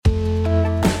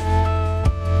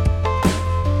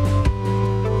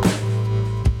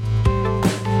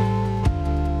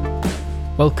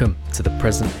Welcome to the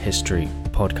Present History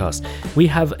podcast. We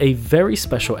have a very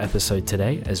special episode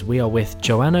today as we are with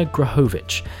Joanna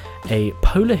Grochowicz, a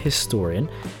polar historian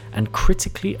and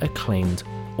critically acclaimed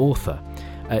author.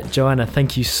 Joanna,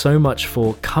 thank you so much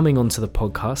for coming onto the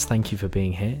podcast. Thank you for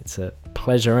being here. It's a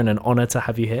pleasure and an honor to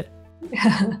have you here.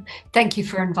 Thank you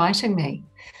for inviting me.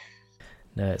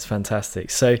 No, it's fantastic.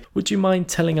 So would you mind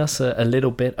telling us a little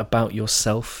bit about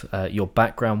yourself, your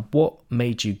background? What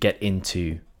made you get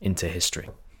into history?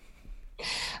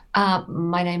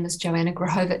 My name is Joanna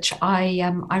Grochowicz.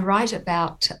 I write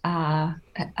about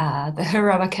the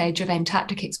heroic age of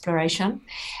Antarctic exploration.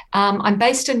 I'm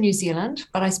based in New Zealand,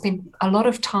 but I spent a lot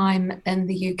of time in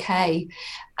the UK,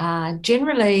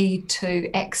 generally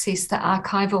to access the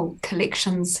archival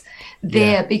collections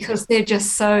there because they're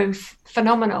just so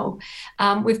phenomenal.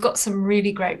 We've got some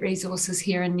really great resources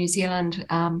here in New Zealand,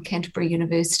 Canterbury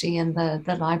University and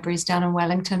the libraries down in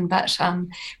Wellington, but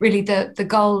really the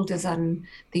gold is in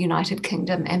the United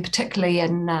Kingdom, and particularly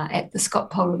at the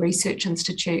Scott Polar Research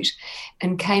Institute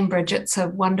in Cambridge. It's a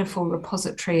wonderful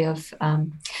repository of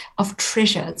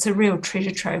treasure. It's a real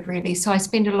treasure trove, really. So I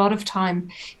spend a lot of time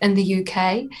in the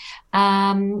UK.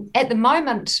 At the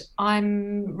moment,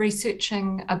 I'm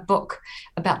researching a book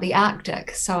about the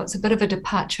Arctic, so it's a bit of a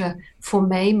departure for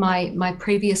me. My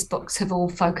previous books have all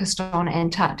focused on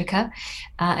Antarctica,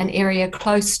 an area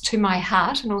close to my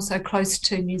heart and also close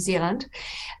to New Zealand.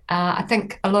 I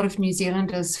think a lot of New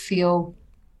Zealanders feel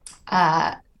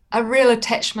a real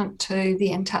attachment to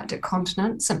the Antarctic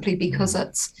continent simply because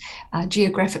it's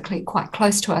geographically quite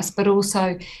close to us, but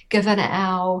also given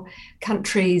our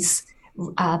country's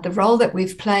the role that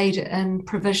we've played in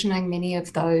provisioning many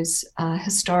of those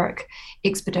historic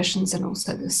expeditions, and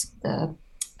also the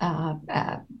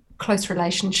close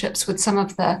relationships with some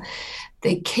of the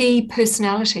key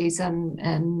personalities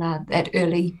in that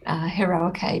early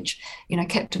heroic age,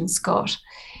 Captain Scott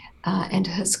and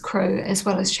his crew, as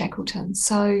well as Shackleton.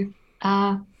 So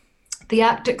the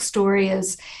Arctic story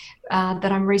is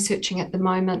that I'm researching at the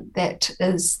moment. That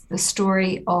is the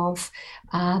story of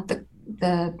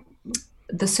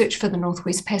the search for the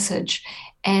Northwest Passage,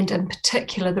 and in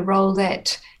particular the role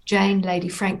that Jane, Lady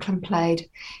Franklin, played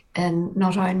in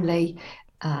not only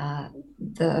as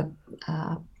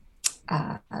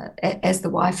the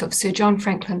wife of Sir John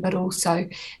Franklin, but also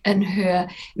in her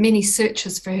many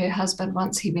searches for her husband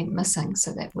once he went missing.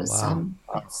 So that was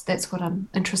that's what I'm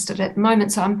interested in at the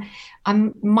moment. So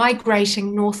I'm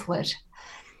migrating northward.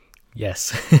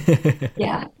 Yes.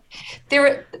 Yeah.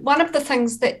 One of the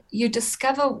things that you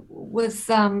discover with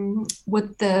the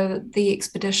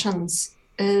expeditions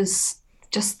is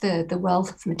just the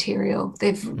wealth of material.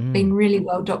 They've been really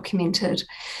well documented.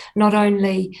 Not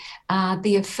only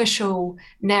the official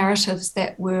narratives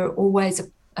that were always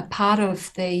a part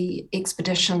of the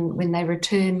expedition when they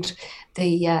returned,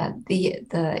 the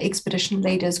expedition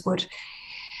leaders would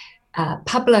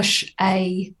publish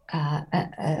a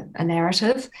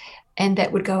narrative, and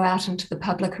that would go out into the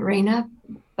public arena.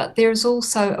 But there's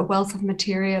also a wealth of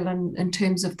material in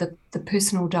terms of the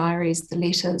personal diaries, the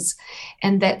letters,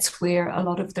 and that's where a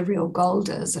lot of the real gold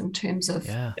is in terms of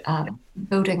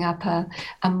building up a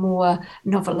more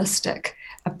novelistic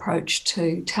approach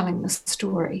to telling the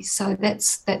story. So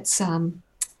that's a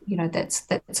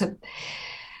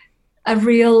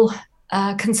real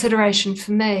consideration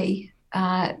for me,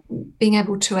 being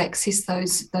able to access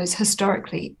those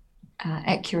historically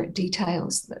accurate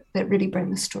details that really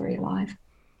bring the story alive.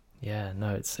 Yeah,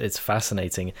 no, it's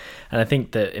fascinating. And I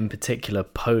think that in particular,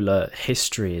 polar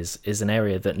history is an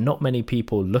area that not many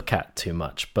people look at too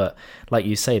much. But like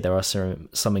you say, there are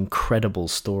some incredible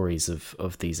stories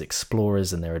of these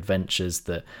explorers and their adventures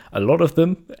that a lot of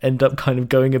them end up kind of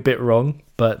going a bit wrong,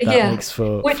 but that makes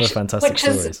for fantastic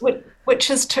stories.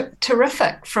 Which is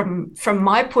terrific from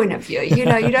my point of view. You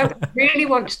don't really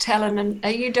want to tell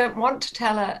you don't want to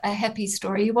tell a happy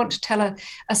story. You want to tell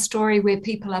a story where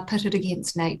people are pitted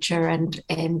against nature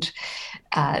and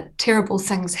terrible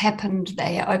things happened.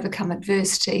 They overcome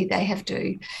adversity. They have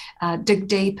to dig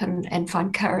deep and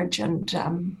find courage and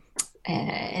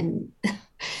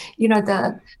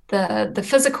the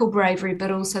physical bravery,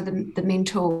 but also the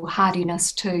mental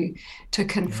hardiness to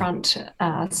confront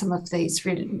some of these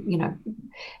really,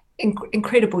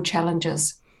 incredible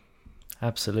challenges.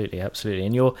 Absolutely.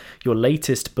 And your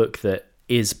latest book that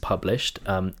is published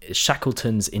is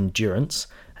Shackleton's Endurance,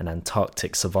 an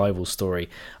Antarctic survival story,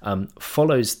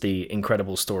 follows the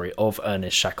incredible story of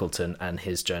Ernest Shackleton and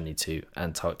his journey to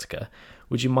Antarctica.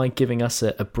 Would you mind giving us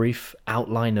a brief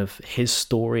outline of his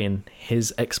story and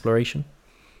his exploration?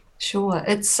 Sure.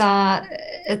 It's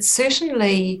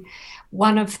certainly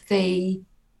one of the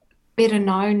better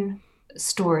known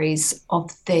stories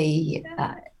of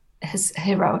his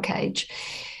heroic age.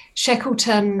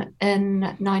 Shackleton in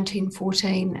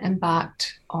 1914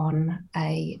 embarked on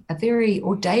an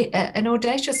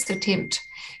audacious attempt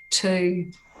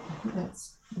to.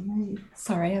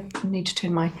 Sorry, I need to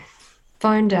turn my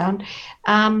phone down.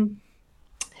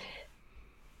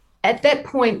 At that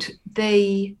point,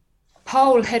 the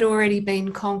pole had already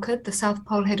been conquered. The South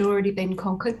Pole had already been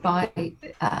conquered by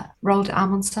Roald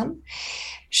Amundsen.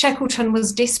 Shackleton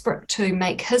was desperate to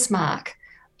make his mark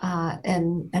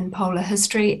in polar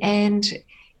history, and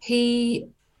he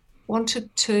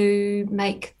wanted to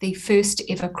make the first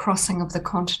ever crossing of the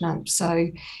continent.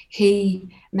 So he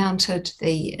mounted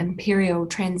the Imperial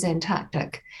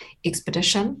Transantarctic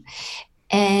Expedition,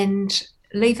 and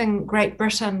leaving Great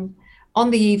Britain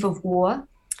on the eve of war,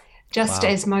 just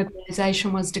as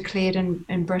mobilisation was declared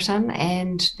in Britain,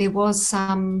 and there was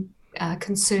some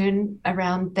concern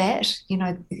around that. You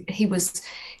know, he was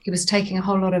taking a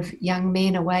whole lot of young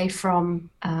men away from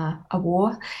a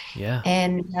war,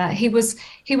 and he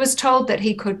was told that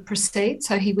he could proceed,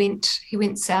 so he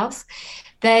went south.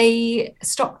 They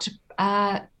stopped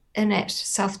in at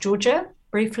South Georgia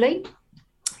briefly,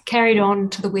 carried on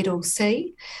to the Weddell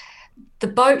Sea. The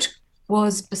boat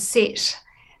was beset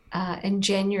in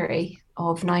January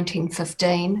of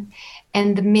 1915,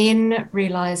 and the men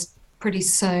realised pretty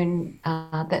soon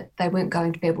that they weren't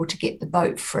going to be able to get the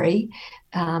boat free.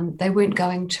 They weren't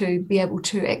going to be able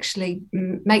to actually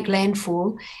make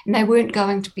landfall, and they weren't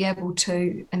going to be able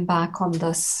to embark on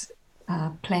this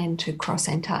plan to cross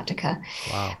Antarctica.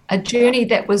 Wow. A journey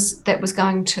that was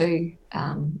going to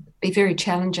be very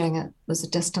challenging. It was a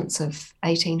distance of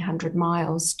 1,800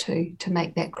 miles to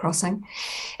make that crossing.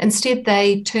 Instead,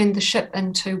 they turned the ship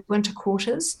into winter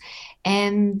quarters,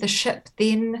 and the ship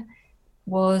then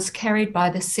was carried by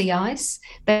the sea ice.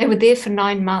 They were there for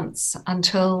 9 months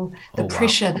until the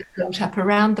pressure that built up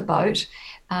around the boat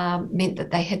meant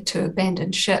that they had to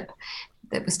abandon ship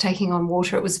that was taking on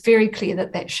water. It was very clear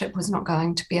that that ship was not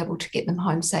going to be able to get them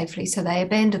home safely, so they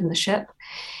abandoned the ship.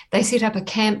 They set up a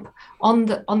camp on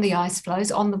the ice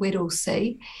floes on the Weddell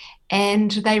Sea,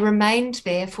 and they remained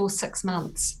there for 6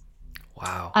 months.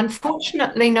 Wow.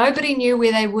 Unfortunately, nobody knew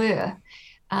where they were.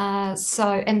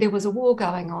 And there was a war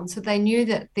going on, so they knew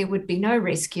that there would be no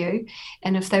rescue,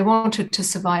 and if they wanted to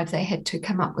survive, they had to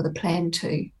come up with a plan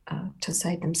to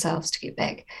save themselves, to get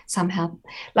back somehow.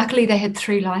 Luckily, they had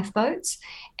 3 lifeboats,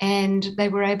 and they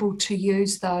were able to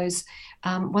use those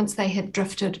once they had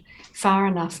drifted far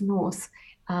enough north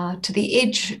to the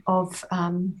edge of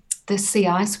the sea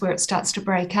ice where it starts to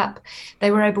break up.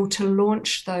 They were able to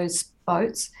launch those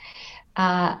boats.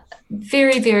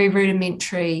 Very, very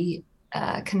rudimentary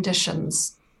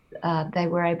conditions. They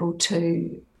were able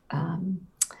to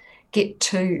get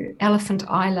to Elephant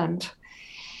Island.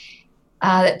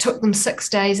 It took them 6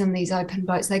 days in these open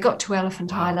boats. They got to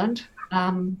Elephant Island.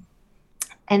 And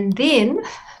then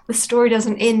the story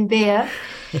doesn't end there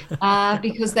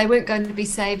because they weren't going to be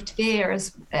saved there.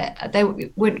 They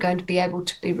weren't going to be able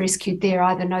to be rescued there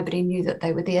either. Nobody knew that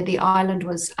they were there. The island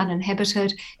was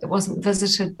uninhabited. It wasn't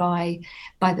visited by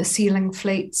the sealing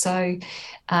fleet. So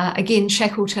again,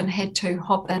 Shackleton had to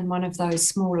hop in one of those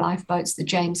small lifeboats, the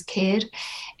James Caird,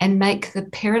 and make the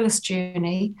perilous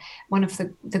journey, one of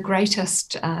the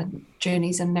greatest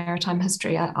journeys in maritime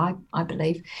history, I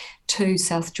believe, to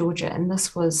South Georgia. And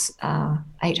this was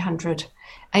 800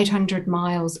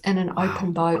 miles in an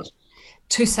open boat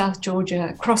to South Georgia,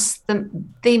 across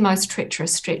the most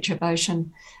treacherous stretch of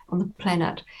ocean on the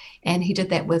planet. And he did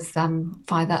that with 5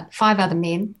 other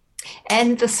men.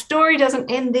 And the story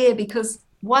doesn't end there, because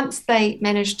once they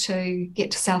managed to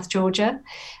get to South Georgia,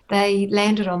 they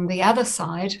landed on the other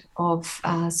side of,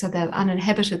 so the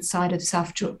uninhabited side of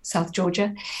South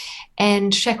Georgia.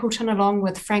 And Shackleton, along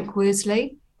with Frank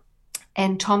Worsley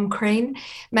and Tom Crean,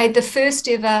 made the first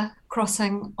ever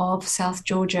crossing of South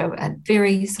Georgia, a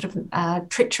very sort of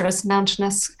treacherous,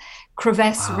 mountainous,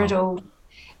 crevasse-riddled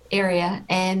area.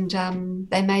 And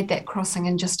they made that crossing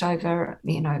in just over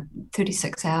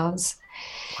 36 hours.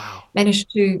 Wow.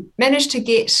 Managed to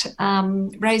get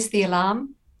raise the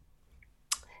alarm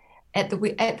at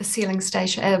the sealing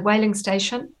station, whaling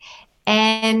station,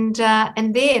 and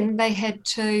then they had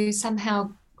to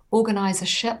somehow organise a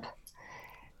ship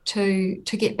to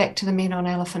get back to the men on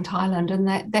Elephant Island, and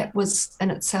that was in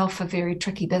itself a very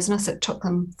tricky business. It took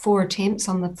them 4 attempts.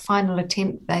 On the final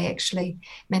attempt, they actually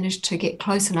managed to get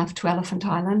close enough to Elephant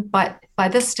Island, but by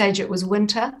this stage it was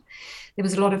winter. There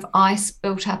was a lot of ice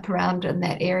built up around in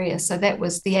that area, so that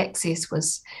was the access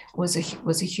was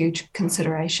a huge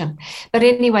consideration. But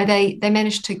anyway, they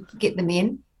managed to get them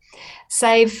in,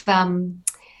 save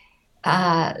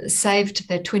saved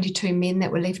the 22 men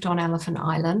that were left on Elephant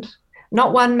Island.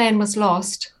 Not one man was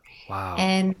lost. Wow.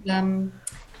 And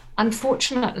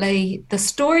unfortunately, the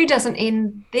story doesn't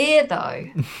end there, though.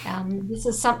 This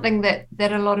is something that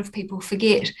a lot of people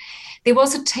forget. There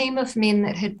was a team of men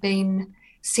that had been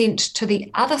sent to the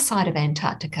other side of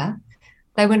Antarctica.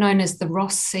 They were known as the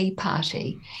Ross Sea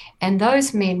Party, and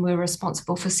those men were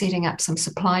responsible for setting up some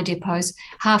supply depots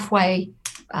halfway,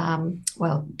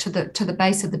 to the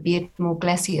base of the Beardmore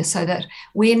Glacier, so that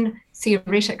when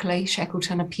theoretically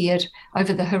Shackleton appeared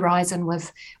over the horizon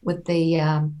with the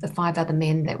 5 other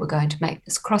men that were going to make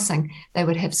this crossing, they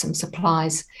would have some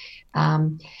supplies.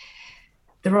 The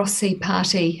Ross Sea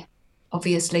Party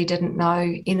obviously didn't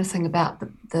know anything about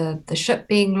the ship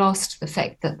being lost, the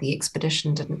fact that the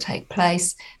expedition didn't take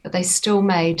place, but they still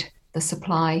made the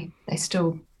supply. They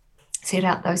still set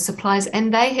out those supplies,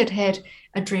 and they had had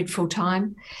a dreadful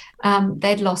time.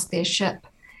 They'd lost their ship,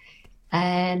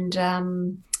 and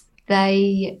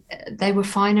they were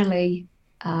finally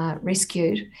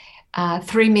rescued.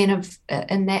 3 men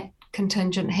in that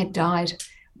contingent had died.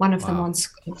 One of them on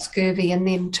scurvy, and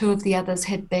then 2 of the others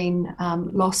had been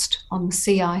lost on the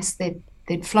sea ice. They'd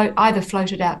either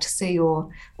floated out to sea or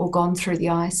gone through the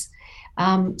ice.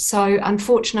 So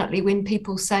unfortunately, when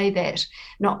people say that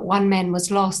not one man was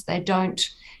lost, they don't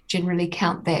generally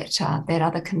count that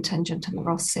other contingent in the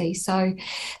Ross Sea. So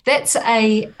that's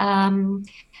a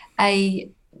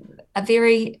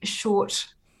very short,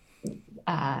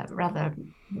 rather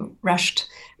rushed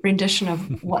rendition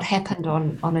of what happened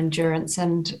on Endurance,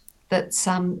 and it's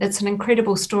an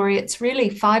incredible story. It's really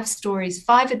 5 stories,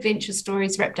 5 adventure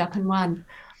stories wrapped up in one.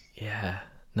 Yeah,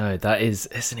 no,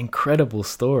 it's an incredible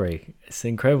story. It's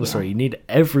an incredible story. You need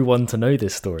everyone to know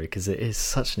this story because it is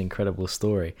such an incredible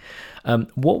story.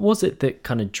 What was it that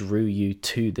kind of drew you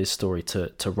to this story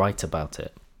to write about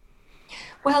it?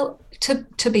 Well,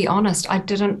 to be honest, I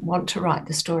didn't want to write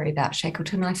the story about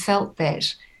Shackleton. I felt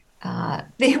that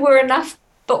there were enough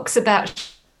books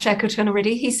about Shackleton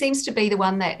already. He seems to be the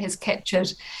one that has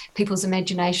captured people's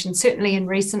imagination, certainly in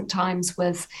recent times,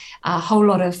 with a whole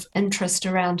lot of interest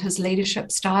around his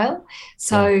leadership style.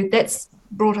 So that's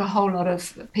brought a whole lot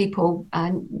of people,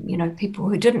 people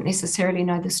who didn't necessarily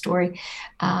know the story,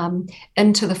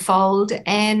 into the fold.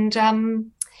 And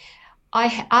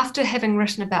after having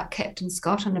written about Captain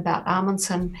Scott and about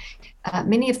Amundsen,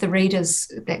 many of the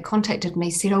readers that contacted me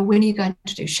said, "Oh, when are you going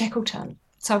to do Shackleton?"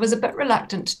 So I was a bit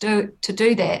reluctant to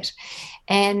do that.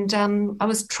 And I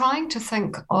was trying to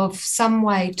think of some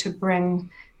way to bring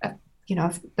a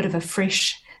bit of a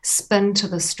fresh spin to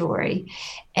the story.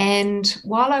 And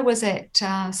while I was at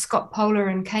Scott Polar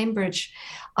in Cambridge,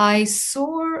 I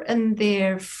saw in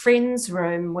their friends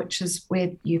room, which is where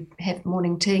you have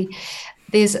morning tea,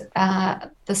 there's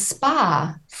the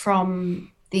spar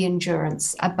from the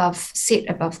Endurance set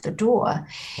above the door.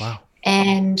 Wow.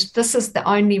 And this is the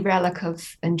only relic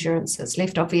of Endurances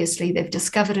left. Obviously, they've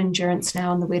discovered Endurance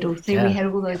now on the Weddell thing. We had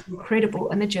all those incredible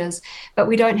images, but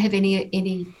we don't have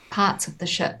any parts of the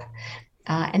ship.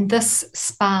 And this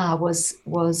spar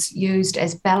was used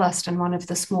as ballast in one of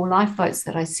the small lifeboats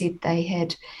that I said they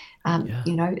had,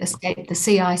 escaped the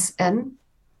sea ice in.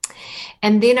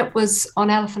 And then it was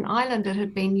on Elephant Island, it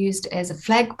had been used as a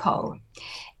flagpole.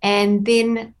 And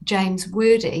then James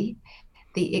Wordie,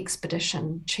 the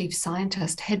expedition chief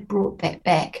scientist, had brought that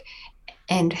back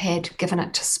and had given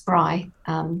it to Spry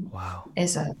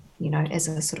as a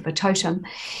sort of a totem.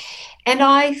 And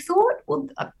I thought, well,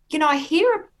 I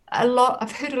hear a lot.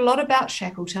 I've heard a lot about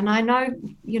Shackleton. I know,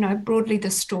 broadly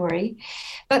the story,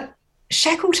 but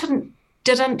Shackleton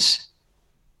didn't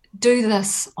do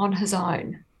this on his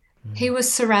own. He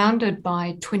was surrounded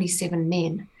by 27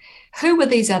 men. Who were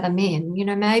these other men?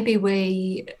 Maybe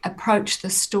we approach the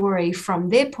story from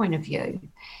their point of view.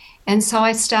 And so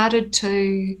I started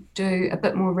to do a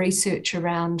bit more research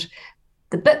around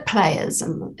the bit players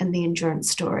in the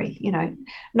Endurance story,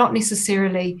 not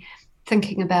necessarily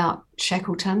thinking about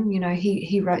Shackleton.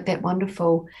 He wrote that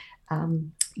wonderful,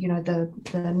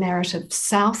 the narrative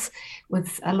South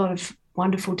with a lot of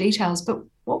wonderful details, but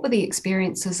what were the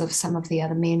experiences of some of the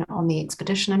other men on the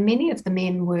expedition? And many of the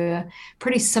men were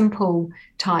pretty simple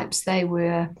types. They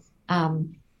were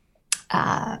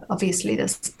obviously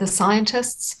the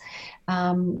scientists.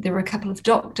 There were a couple of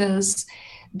doctors.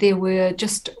 There were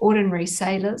just ordinary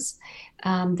sailors.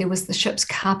 There was the ship's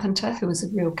carpenter, who was a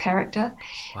real character,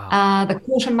 the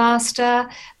quartermaster,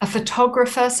 a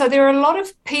photographer. So there are a lot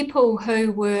of people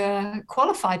who were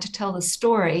qualified to tell the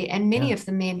story, and many of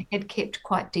the men had kept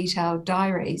quite detailed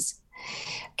diaries.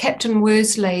 Captain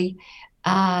Worsley,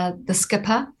 the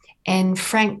skipper, and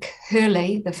Frank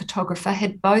Hurley, the photographer,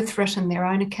 had both written their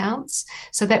own accounts.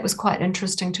 So that was quite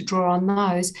interesting to draw on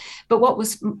those. But what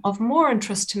was of more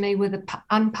interest to me were the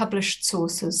unpublished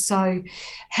sources. So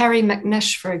Harry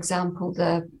McNish, for example,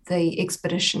 the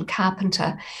expedition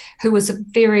carpenter, who was a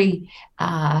very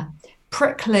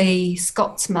prickly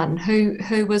Scotsman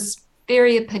who was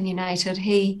very opinionated.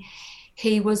 He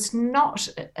was not,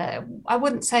 I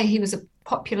wouldn't say he was a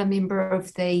popular member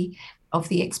of the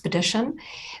expedition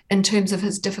in terms of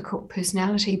his difficult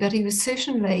personality, but he was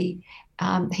certainly,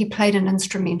 he played an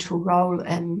instrumental role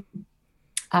in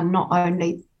not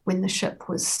only when the ship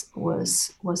was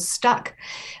stuck,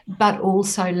 but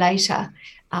also later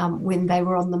when they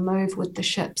were on the move with the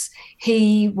ships.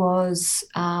 He was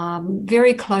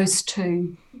very close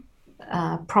to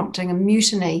prompting a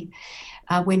mutiny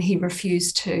when he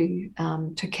refused to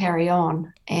carry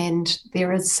on. And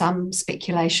there is some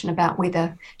speculation about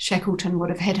whether Shackleton would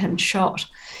have had him shot.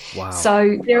 Wow.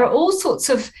 So there are all sorts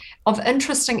of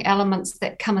interesting elements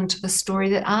that come into the story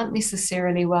that aren't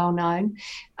necessarily well known.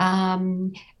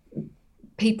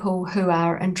 People who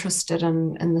are interested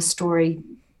in the story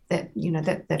that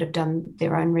have done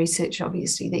their own research,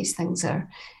 obviously these things are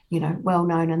well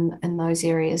known in those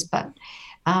areas. But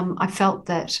I felt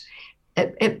that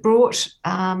it brought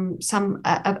a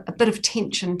bit of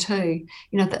tension too,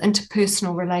 the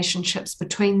interpersonal relationships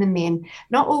between the men.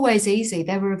 Not always easy.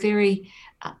 They were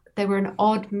an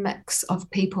odd mix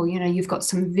of people. You've got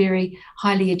some very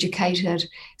highly educated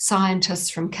scientists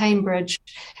from Cambridge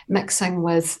mixing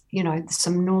with,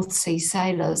 some North Sea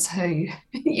sailors who,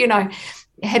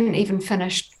 hadn't even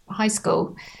finished high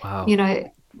school. Wow.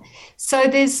 So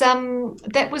there's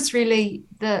that was really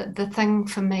the thing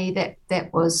for me that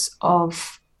was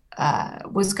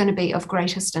going to be of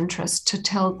greatest interest, to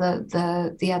tell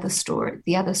the other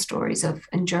stories of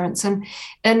endurance. And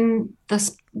in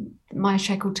this my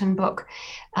Shackleton book,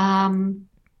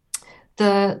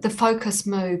 the focus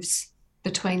moves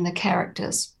between the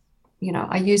characters.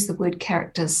 I use the word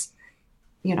characters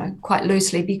quite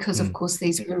loosely because, of course,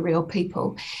 these were real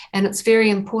people. And it's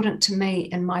very important to me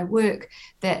in my work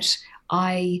that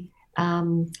I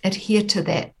adhere to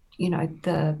that,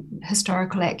 the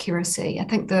historical accuracy. I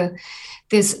think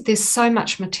there's so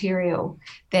much material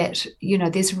that,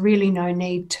 there's really no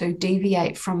need to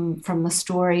deviate from the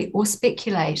story or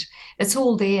speculate. It's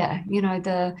all there,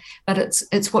 but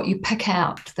it's what you pick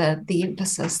out, the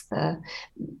emphasis, the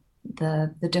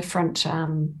different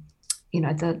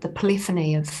the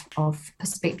polyphony of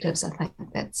perspectives. I think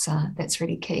that's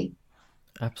really key.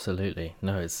 Absolutely.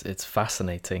 No, it's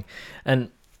fascinating. And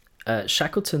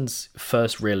Shackleton's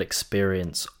first real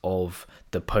experience of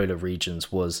the polar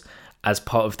regions was as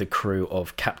part of the crew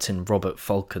of Captain Robert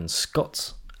Falcon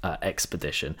Scott's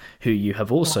expedition, who you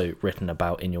have also written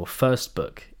about in your first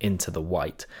book, Into the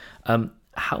White.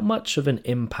 How much of an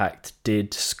impact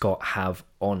did Scott have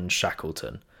on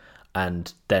Shackleton,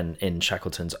 and then in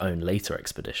Shackleton's own later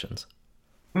expeditions?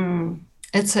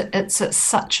 It's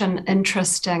such an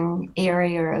interesting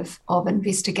area of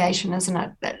investigation, isn't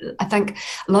it? I think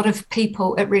a lot of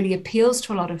people, it really appeals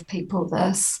to a lot of people,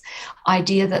 this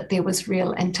idea that there was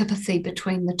real antipathy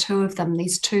between the two of them,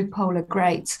 these two polar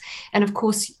greats. And of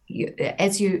course,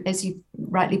 as you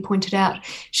rightly pointed out,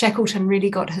 Shackleton really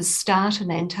got his start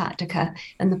in Antarctica,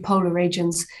 in the polar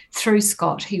regions, through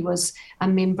Scott. He was a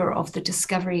member of the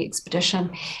Discovery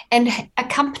expedition and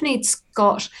accompanied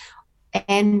Scott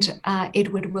and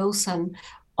Edward Wilson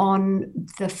on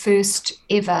the first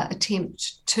ever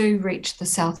attempt to reach the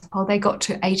South Pole. They got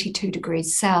to 82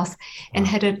 degrees south and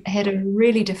had a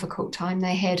really difficult time.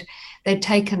 They'd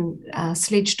taken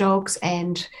sledge dogs,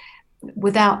 and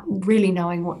without really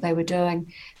knowing what they were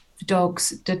doing, the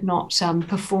dogs did not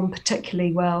perform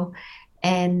particularly well,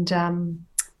 and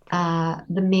the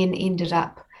men ended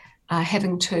up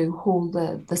having to haul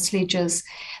the sledges.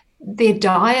 Their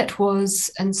diet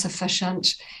was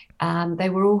insufficient. They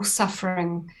were all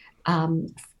suffering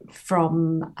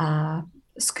from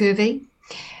scurvy,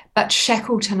 but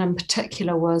Shackleton in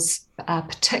particular was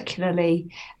particularly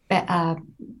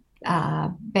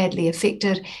badly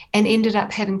affected and ended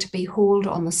up having to be hauled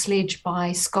on the sledge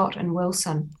by Scott and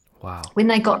Wilson. Wow. When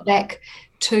they got back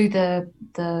to the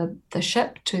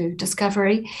ship, to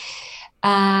Discovery,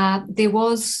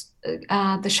 the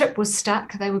ship was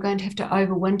stuck. They were going to have to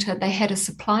overwinter. They had a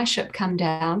supply ship come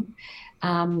down,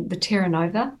 the Terra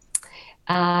Nova,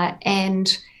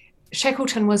 and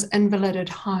Shackleton was invalided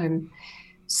home.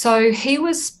 So he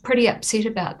was pretty upset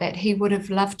about that. He would have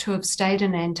loved to have stayed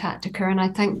in Antarctica, and I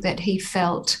think that he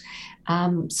felt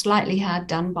slightly hard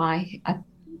done by.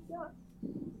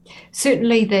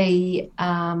 Certainly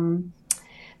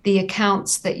the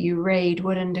accounts that you read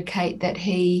would indicate that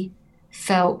he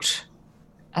felt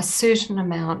a certain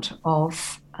amount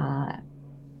of, I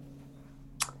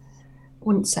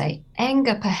wouldn't say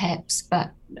anger perhaps,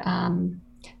 but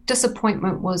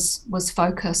disappointment was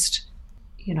focused,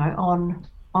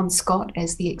 on Scott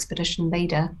as the expedition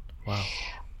leader. Wow.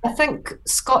 I think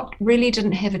Scott really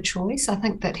didn't have a choice. I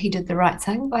think that he did the right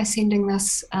thing by sending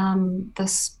this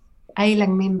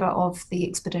ailing member of the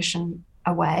expedition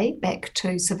away back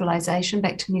to civilization,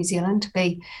 back to New Zealand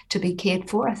to be cared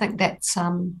for. I think that's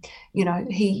I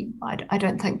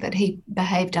don't think that he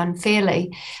behaved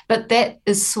unfairly, but that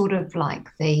is sort of like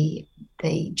the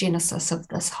genesis of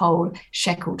this whole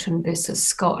Shackleton versus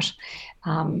Scott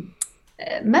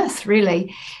myth,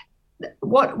 really.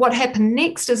 What happened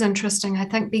next is interesting, I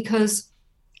think, because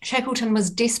Shackleton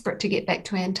was desperate to get back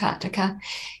to Antarctica.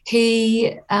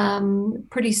 He,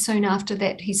 pretty soon after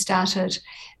that, he started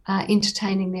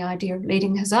entertaining the idea of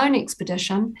leading his own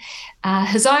expedition,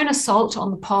 his own assault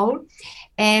on the pole,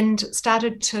 and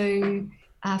started to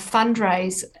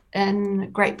fundraise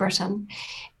in Great Britain.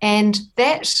 And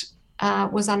that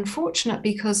was unfortunate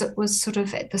because it was sort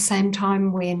of at the same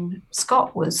time when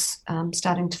Scott was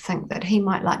starting to think that he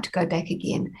might like to go back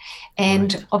again.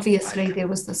 And right. Obviously there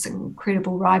was this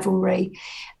incredible rivalry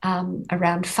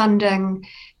around funding.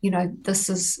 This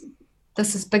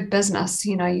is big business.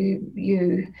 You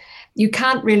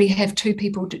can't really have two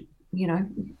people,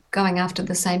 going after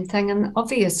the same thing. And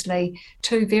obviously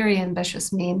two very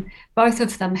ambitious men, both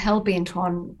of them hell-bent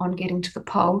on getting to the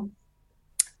pole.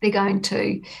 They're going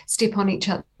to step on each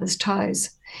other's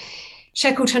toes.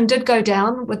 Shackleton did go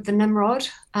down with the Nimrod.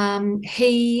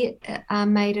 He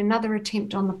made another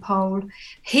attempt on the pole.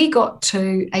 He got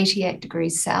to 88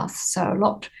 degrees south, so a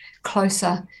lot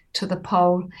closer to the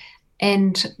pole,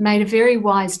 and made a very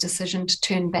wise decision to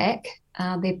turn back.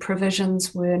 Their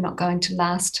provisions were not going to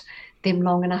last them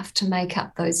long enough to make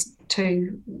up those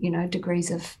 2,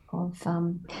 degrees of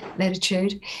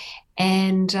latitude.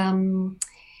 And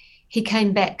he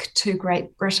came back to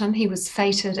Great Britain. He was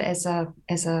fated as a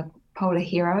polar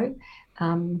hero,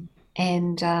 and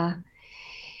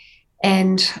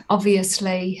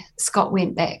obviously Scott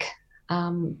went back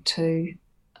to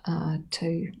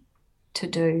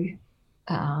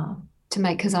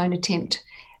make his own attempt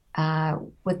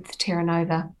with Terra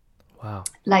Nova. Wow.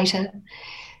 Later,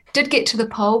 did get to the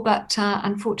pole, but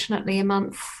unfortunately a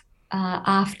month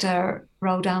after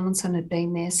Roald Amundsen had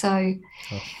been there. So.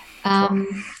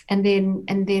 And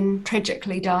then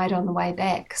tragically died on the way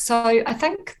back. So I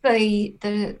think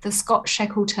the Scott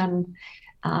Shackleton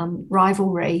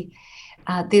rivalry,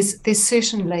 there's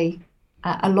certainly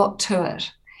a lot to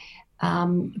it,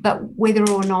 but whether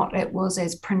or not it was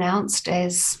as pronounced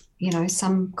as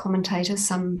some commentators,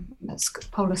 some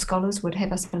polar scholars would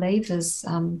have us believe is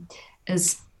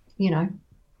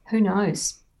who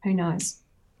knows?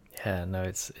 Yeah, no,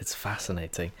 it's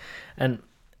fascinating, and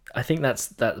I think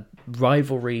that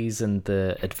rivalries and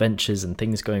the adventures and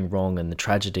things going wrong and the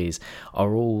tragedies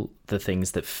are all the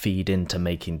things that feed into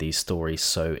making these stories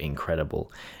so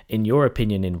incredible. In your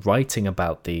opinion, in writing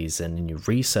about these and in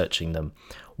researching them,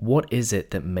 what is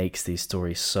it that makes these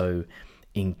stories so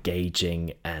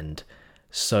engaging and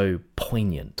so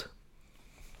poignant?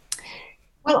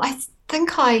 Well, I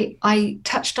think I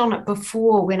touched on it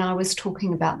before when I was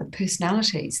talking about the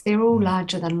personalities. They're all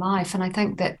larger than life, and I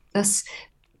think that this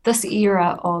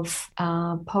era of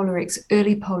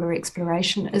early polar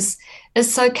exploration is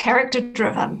so character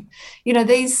driven.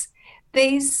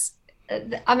 These.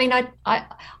 I mean,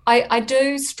 I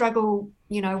do struggle,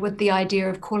 with the idea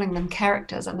of calling them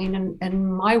characters. I mean, in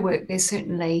my work, they're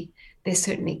certainly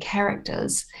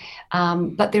characters,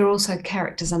 but they're also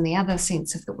characters in the other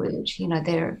sense of the word.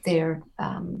 They're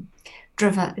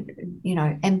driven,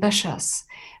 ambitious.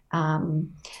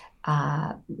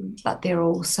 But they're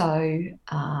also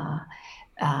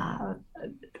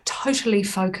totally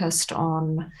focused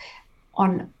on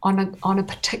a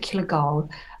particular goal,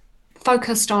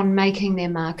 focused on making their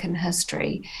mark in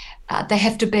history. They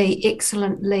have to be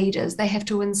excellent leaders. They have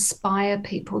to inspire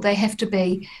people. They have to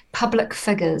be public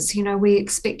figures. We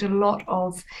expect a lot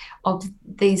of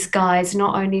these guys.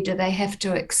 Not only do they have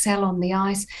to excel on the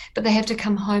ice, but they have to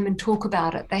come home and talk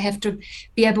about it. They have to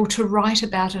be able to write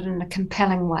about it in a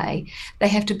compelling way. They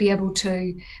have to be able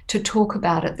to talk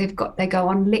about it. They go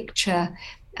on lecture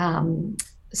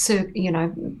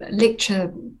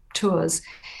tours.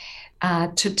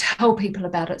 To tell people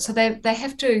about it. So they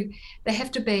have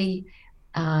to be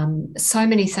so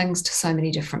many things to so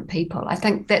many different people. I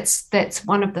think that's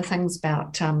one of the things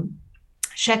about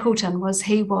Shackleton was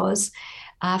he was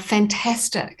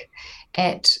fantastic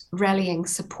at rallying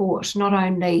support, not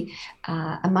only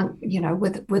among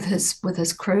with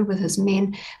his crew, with his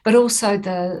men, but also in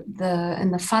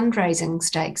the fundraising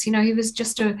stakes. He was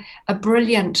just a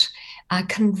brilliant,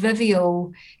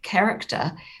 convivial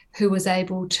character who was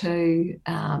able to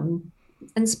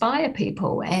inspire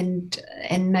people, and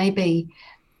maybe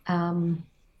that's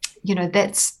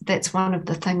one of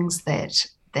the things that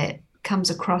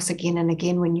comes across again and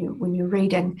again when you're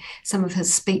reading some of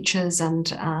his speeches and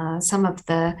some of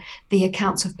the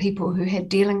accounts of people who had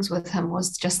dealings with him,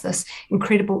 was just this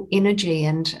incredible energy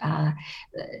and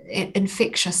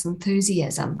infectious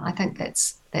enthusiasm. I think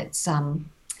that's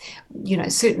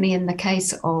certainly in the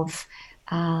case of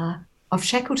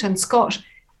Shackleton. Scott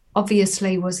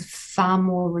obviously was a far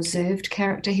more reserved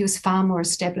character. He was far more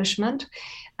establishment.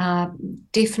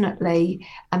 Definitely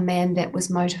a man that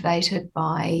was motivated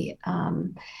by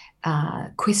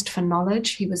quest for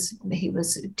knowledge. He was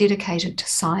dedicated to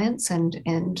science and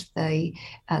the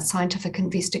scientific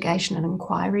investigation and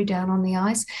inquiry down on the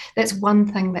ice. That's one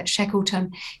thing that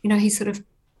Shackleton, he sort of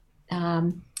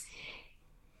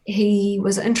he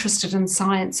was interested in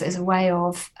science as a way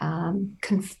of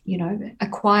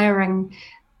acquiring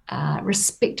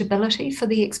respectability for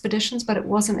the expeditions, but it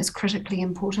wasn't as critically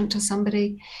important to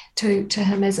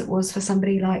him as it was for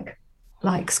somebody like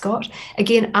Scott.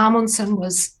 Again, Amundsen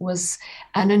was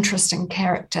an interesting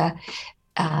character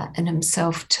in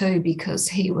himself too, because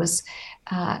he was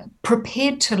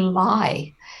prepared to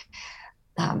lie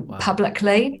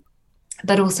publicly,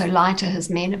 but also lie to his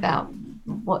men about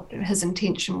what his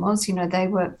intention was.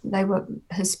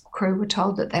 His crew were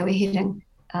told that they were heading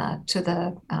to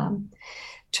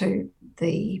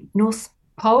the North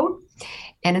Pole,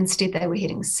 and instead they were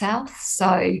heading south.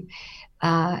 So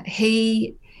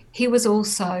he was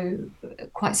also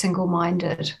quite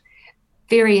single-minded,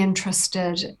 very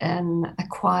interested in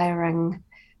acquiring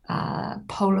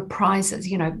polar prizes,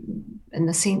 in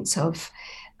the sense of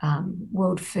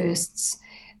world firsts,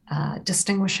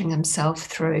 distinguishing himself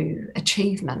through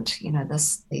achievement,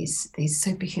 these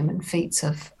superhuman feats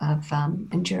of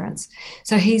endurance.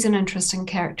 So he's an interesting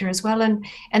character as well. And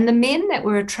the men that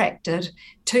were attracted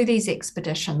to these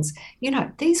expeditions,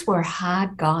 these were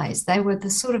hard guys. They were the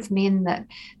sort of men that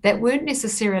weren't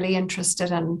necessarily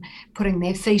interested in putting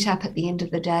their feet up at the end of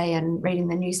the day and reading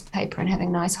the newspaper and having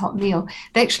a nice hot meal.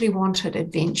 They actually wanted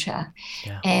adventure.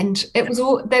 Yeah. And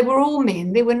they were all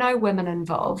men. There were no women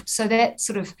involved. So that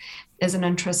sort of is an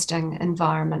interesting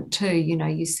environment too.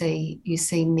 You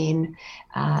see men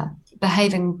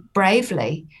behaving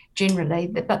bravely generally,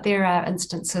 but there are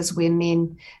instances where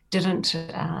men didn't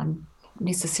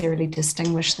necessarily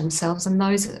distinguish themselves, and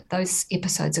those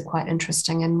episodes are quite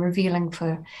interesting and revealing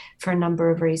for a number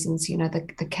of reasons.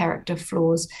 The character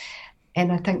flaws,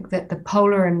 and I think that the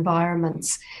polar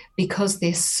environments, because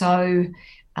they're so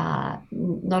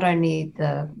not only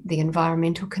the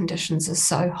environmental conditions are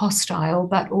so hostile,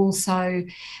 but also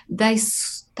they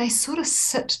sort of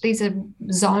sit. These are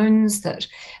zones that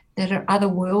are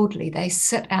otherworldly. They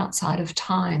sit outside of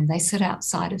time. They sit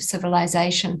outside of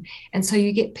civilization. And so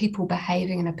you get people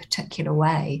behaving in a particular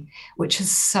way, which is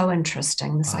so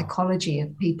interesting. The psychology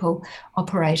of people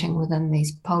operating within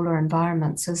these polar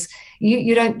environments is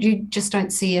you just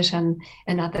don't see it in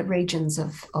other regions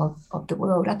of the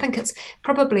world. I think it's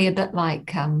probably a bit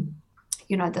like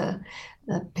the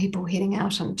people heading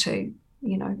out into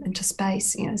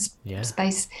space.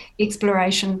 Space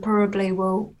exploration probably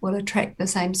will attract the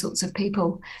same sorts of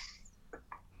people.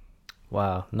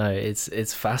 Wow, no,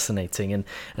 it's fascinating, and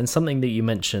something that you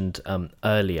mentioned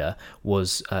earlier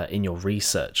was in your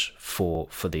research for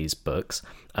these books,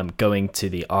 going to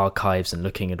the archives and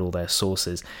looking at all their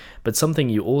sources. But something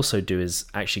you also do is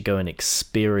actually go and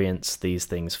experience these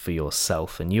things for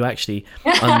yourself, and you actually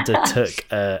undertook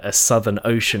a Southern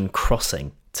Ocean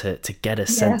crossing to get a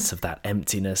sense of that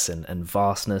emptiness and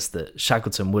vastness that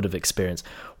Shackleton would have experienced.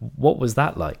 What was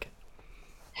that like?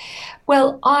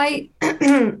 Well, I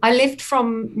left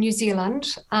from New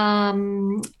Zealand,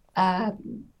 bottom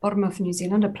of New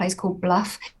Zealand, a place called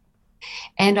Bluff,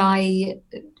 and I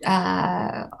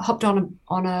hopped on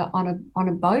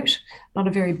a boat, not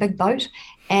a very big boat,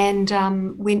 and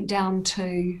went down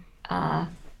to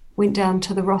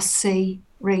the Ross Sea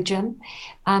region,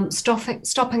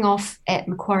 stopping off at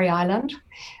Macquarie Island,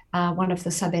 one of the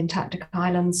subantarctic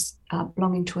islands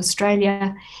belonging to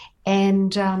Australia,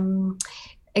 and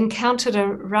encountered a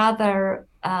rather,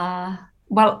 I'll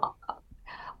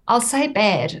say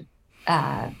bad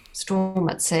storm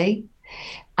at sea.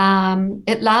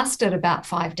 It lasted about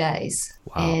 5 days.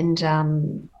 Wow.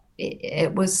 And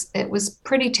it was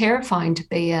pretty terrifying to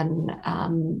be in,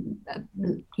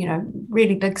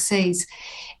 really big seas.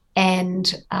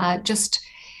 and just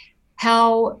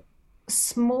how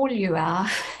small you are,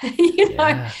 you know,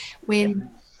 Yeah. when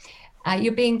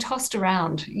you're being tossed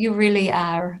around. You really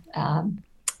are.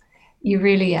 You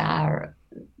really are,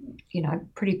 you know,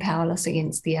 pretty powerless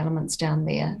against the elements down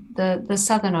there. The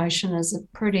Southern Ocean is a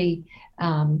pretty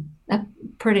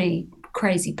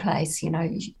crazy place. You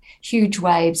know, huge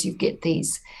waves. You get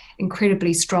these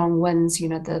incredibly strong winds. You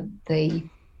know, the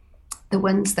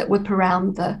winds that whip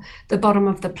around the bottom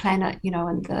of the planet. You know,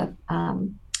 and the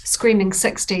screaming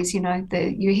 60s. You know,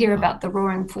 you hear Wow. about the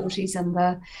roaring 40s and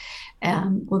the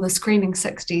screaming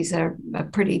 60s are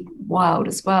pretty wild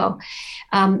as well.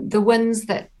 The winds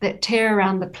that tear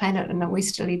around the planet in a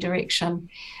westerly direction,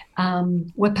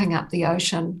 whipping up the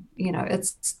ocean, you know,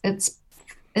 it's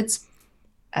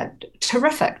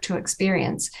terrific to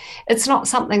experience. It's not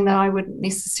something that I would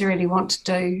necessarily want to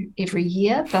do every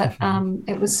year, but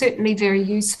it was certainly very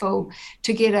useful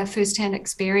to get a first-hand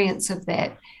experience of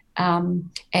that,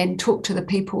 and talk to the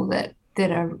people that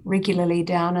are regularly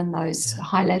down in those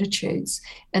high latitudes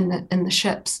in the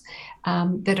ships,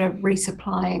 that are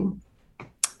resupplying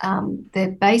their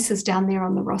bases down there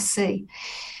on the Ross Sea.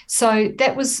 So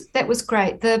that was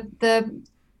great. The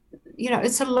you know,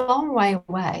 it's a long way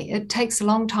away. It takes a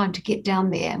long time to get down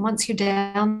there, and once you're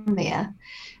down there,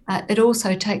 it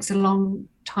also takes a long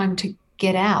time to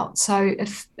get out. So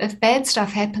if bad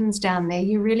stuff happens down there,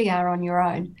 you really are on your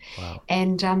own. Wow.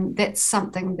 And that's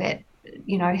something that,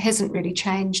 you know, hasn't really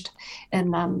changed in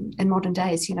modern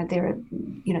days. You know,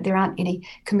 there aren't any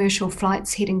commercial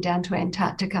flights heading down to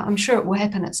Antarctica. I'm sure it will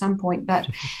happen at some point, but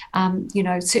you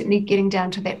know, certainly getting down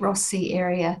to that Ross Sea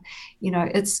area, you know,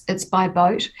 it's by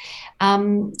boat.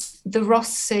 The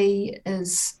Ross Sea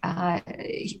is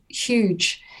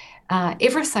huge.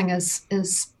 Everything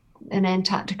is in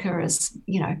Antarctica is,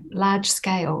 you know, large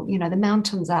scale. You know, the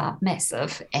mountains are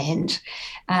massive, and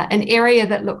an area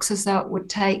that looks as though it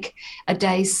would take a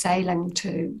day's sailing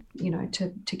to, you know,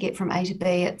 to get from A to B.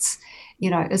 It's, you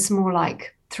know, it's more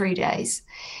like 3 days.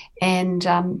 And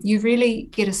you really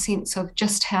get a sense of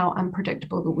just how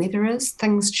unpredictable the weather is.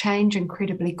 Things change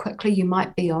incredibly quickly. You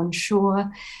might be on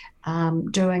shore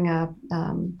doing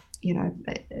you know,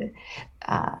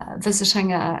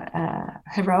 visiting a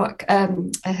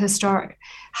historic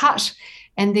hut,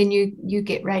 and then you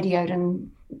get radioed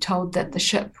and told that the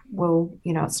ship will,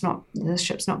 you know, the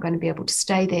ship's not going to be able to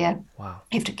stay there. Wow.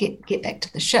 You have to get back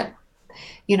to the ship.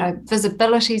 You know,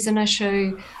 visibility is an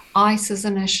issue, ice is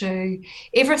an issue,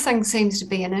 everything seems to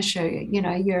be an issue. You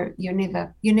know, you're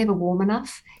never warm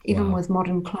enough. Even Wow. with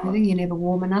modern clothing, you're never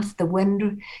warm enough. The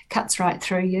wind cuts right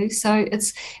through you. So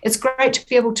it's great to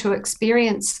be able to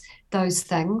experience those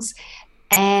things,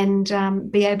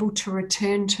 and be able to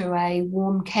return to a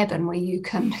warm cabin where you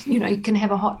can, you know, you can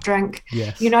have a hot drink.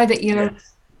 Yes. You know that you're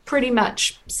pretty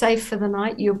much safe for the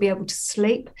night. You'll be able to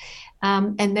sleep.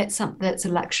 And that's a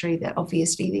luxury that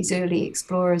obviously these early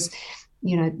explorers,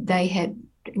 you know, they had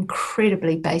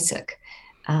incredibly basic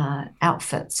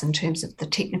outfits in terms of the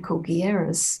technical gear.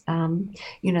 As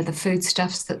you know, the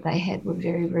foodstuffs that they had were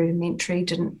very rudimentary,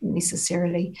 didn't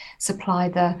necessarily supply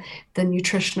the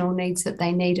nutritional needs that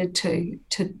they needed to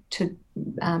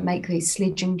make these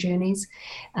sledging journeys.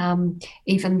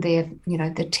 Even their, you know,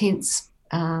 the tents,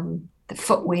 the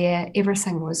footwear,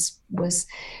 everything was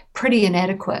pretty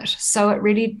inadequate. So it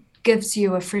really gives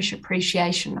you a fresh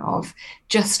appreciation of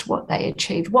just what they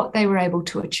achieved, what they were able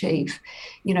to achieve.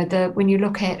 You know, when you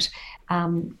look at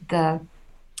the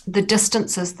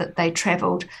distances that they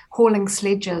travelled, hauling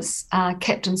sledges.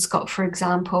 Captain Scott, for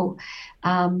example,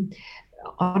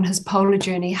 on his polar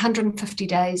journey, 150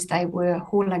 days they were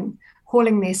hauling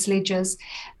their sledges,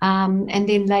 and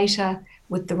then later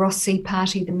with the Ross Sea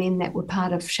Party, the men that were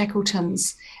part of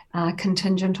Shackleton's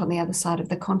contingent on the other side of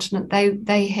the continent,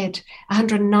 they had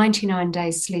 199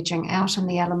 days sledging out in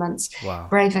the elements, wow,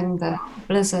 braving the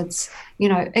blizzards, you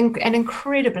know, and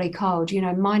incredibly cold, you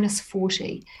know, minus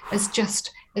 40. It's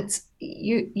just, it's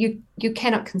you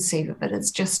cannot conceive of it.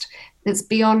 It's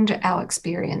beyond our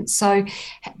experience. So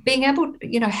being able,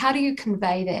 you know, how do you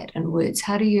convey that in words?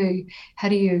 How do you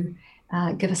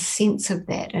give a sense of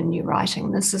that in your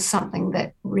writing? This is something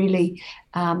that really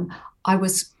I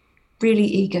was really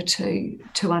eager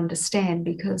to understand,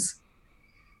 because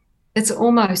it's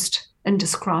almost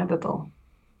indescribable.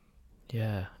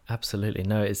 Yeah, absolutely.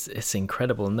 No, it's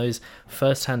incredible, and those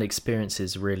first-hand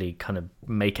experiences really kind of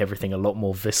make everything a lot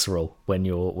more visceral when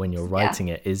you're writing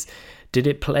it. Did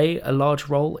it play a large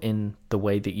role in the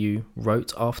way that you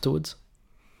wrote afterwards?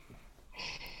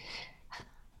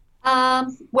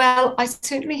 Well, I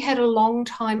certainly had a long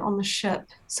time on the ship,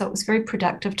 so it was very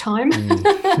productive time.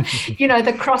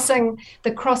 Mm.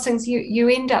 The crossings, you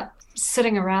end up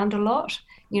sitting around a lot,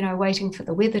 waiting for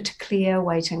the weather to clear,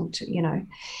 waiting to,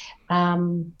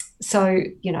 so,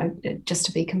 just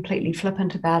to be completely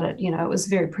flippant about it, it was a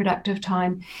very productive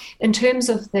time. In terms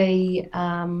of my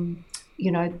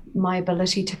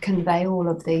ability to convey all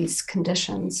of these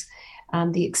conditions,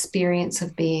 the experience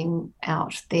of being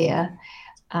out there,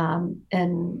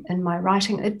 in my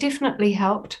writing, it definitely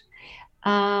helped.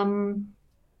 I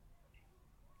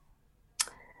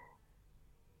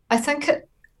think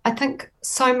I think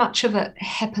so much of it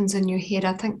happens in your head.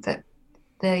 I think that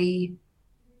the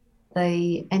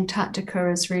the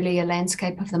Antarctica is really a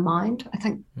landscape of the mind. I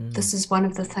think this is one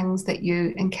of the things that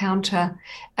you encounter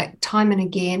time and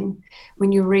again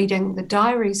when you're reading the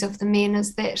diaries of the men,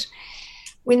 is that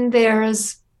when there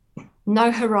is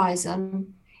no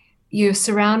horizon, you're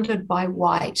surrounded by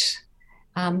white.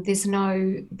 There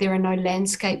are no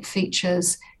landscape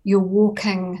features. You're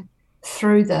walking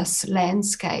through this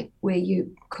landscape where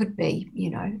you could be,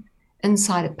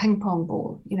 inside a ping pong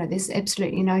ball. There's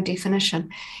absolutely no definition.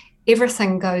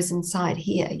 Everything goes inside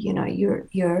here.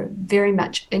 You're very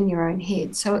much in your own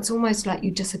head. So it's almost like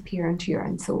you disappear into your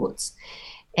own thoughts,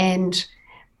 and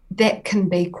that can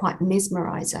be quite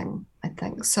mesmerizing, I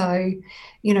think. So,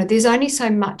 there's only so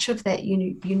much of that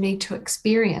you need to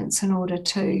experience in order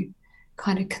to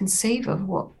kind of conceive of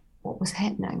what was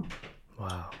happening.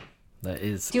 Wow, that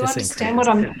is. Do you understand what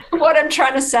I'm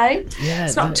trying to say? Yeah,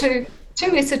 it's not too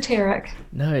esoteric.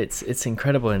 No, it's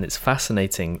incredible, and it's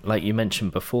fascinating. Like you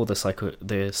mentioned before,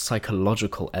 the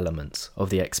psychological elements of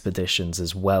the expeditions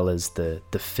as well as the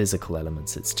physical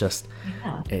elements. It's just,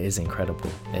 It is incredible.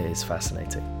 It is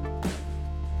fascinating.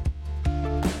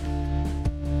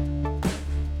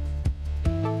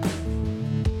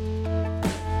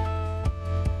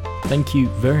 Thank you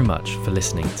very much for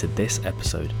listening to this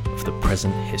episode of the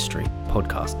Present History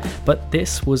podcast. But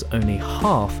this was only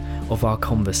half of our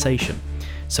conversation.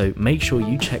 So make sure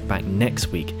you check back next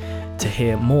week to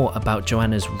hear more about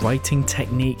Joanna's writing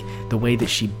technique, the way that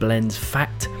she blends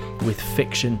fact with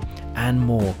fiction, and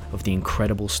more of the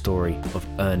incredible story of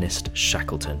Ernest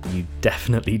Shackleton. You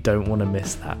definitely don't want to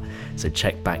miss that. So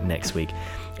check back next week.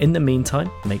 In the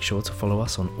meantime, make sure to follow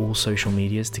us on all social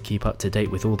medias to keep up to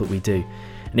date with all that we do.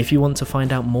 And if you want to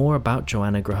find out more about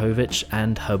Joanna Grochovic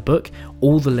and her book,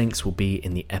 all the links will be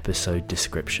in the episode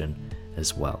description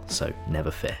as well, so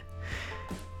never fear.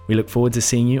 We look forward to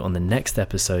seeing you on the next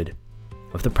episode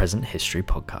of the Present History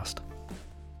podcast.